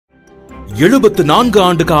74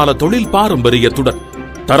 ஆண்டு கால தொழில் பாரம்பரியத்துடன்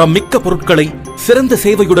தரம் மிக்க பொருட்களை சிறந்த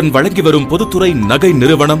சேவையுடன் வழங்கி வரும் பொதுத்துறை நகை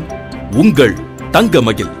நிறுவனம் உங்கள்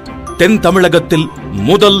தங்கமயில். தென் தமிழகத்தில்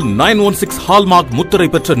முதல் 916 ஹால்மார்க் முத்திரை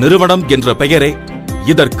பெற்ற நிறுவனம் என்ற பெயரே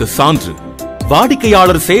இதற்கு சான்று.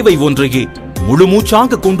 வாடிக்கையாளர் சேவை ஒன்றையே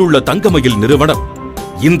முழுமூச்சாக கொண்டுள்ள தங்கமயில் நிறுவனம்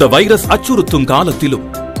இந்த வைரஸ் அச்சுறுத்தும் காலத்திலும்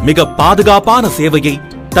மிக பாதுகாப்பான சேவையை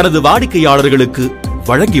தனது வாடிக்கையாளர்களுக்கு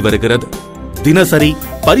வழங்கி வருகிறது. தினசரி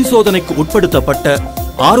பரிசோதனைக்கு உட்படுத்தப்பட்ட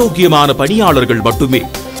ஆரோக்கியமான பணியாளர்கள் மட்டுமே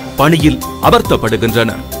பணியில்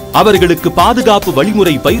அமர்த்தப்படுகின்றனர். அவர்களுக்கு பாதுகாப்பு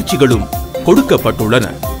வழிமுறை பயிற்சிகளும் கொடுக்கப்பட்டுள்ளன.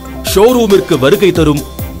 ஷோரூமிற்கு வருகை தரும்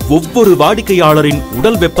ஒவ்வொரு வாடிக்கையாளரின்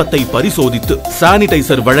உடல் வெப்பத்தை பரிசோதித்து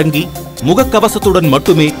சானிடைசர் வழங்கி முகக்கவசத்துடன்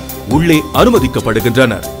மட்டுமே உள்ளே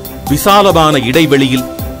அனுமதிக்கப்படுகின்றனர். விசாலமான இடைவெளியில்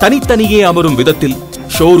தனித்தனியே அமரும் விதத்தில்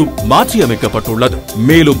ஷோரூம் மாற்றியமைக்கப்பட்டுள்ளது.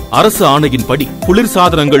 மேலும் அரசு ஆணையின்படி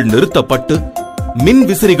குளிர்சாதனங்கள் நிறுத்தப்பட்டு மின்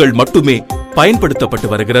விசிறிகள் மட்டுமே பயன்படுத்தப்பட்டு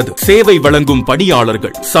வருகிறது. சேவை வழங்கும்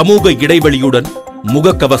பணியாளர்கள் சமூக இடைவெளியுடன்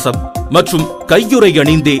முகக்கவசம் மற்றும் கையுறை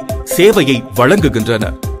அணிந்தே சேவையை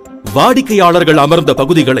வழங்குகின்றனர். வாடிக்கையாளர்கள் அமர்ந்த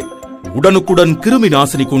பகுதிகளை உடனுக்குடன் கிருமி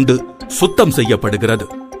நாசினி கொண்டு சுத்தம் செய்யப்படுகிறது.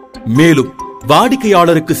 மேலும்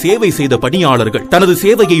வாடிக்கையாளருக்கு சேவை செய்த பணியாளர்கள் தனது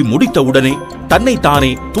சேவையை முடித்தவுடனே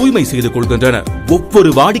தன்னைத்தானே தூய்மை செய்து கொள்கின்றனர். ஒவ்வொரு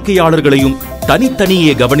வாடிக்கையாளர்களையும்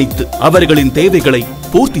தனித்தனியே கவனித்து அவர்களின் தேவைகளை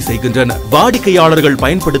பூர்த்தி செய்கின்றனர். வாடிக்கையாளர்கள்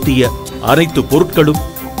பயன்படுத்திய அனைத்து பொருட்களும்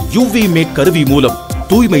UV மேக் கருவி மூலம்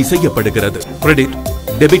தூய்மை செய்யப்படுகிறது. கிரெடிட்,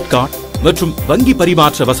 டெபிட் கார்டு மற்றும் வங்கி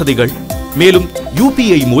பரிமாற்ற வசதிகள், மேலும்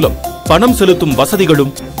UPI மூலம் பணம் செலுத்தும்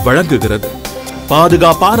வசதிகளும் வழங்குகிறது.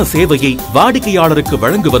 பாதுகாப்பான சேவையை வாடிக்கையாளருக்கு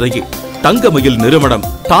வழங்குவதையே தங்கமயில் நிறுவனம்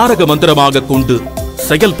தாரக மந்திரமாக கொண்டு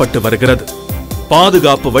செயல்பட்டு வருகிறது.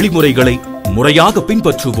 பாதுகாப்பு வழிமுறைகளை முறையாக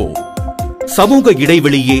பின்பற்றுவோம். சமூக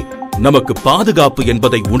இடைவெளியே நமக்கு பாதுகாப்பு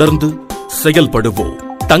என்பதை உணர்ந்து செயல்படுவோம்.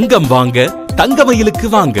 தங்கம் வாங்க தங்கமயிலுக்கு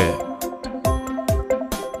வாங்க.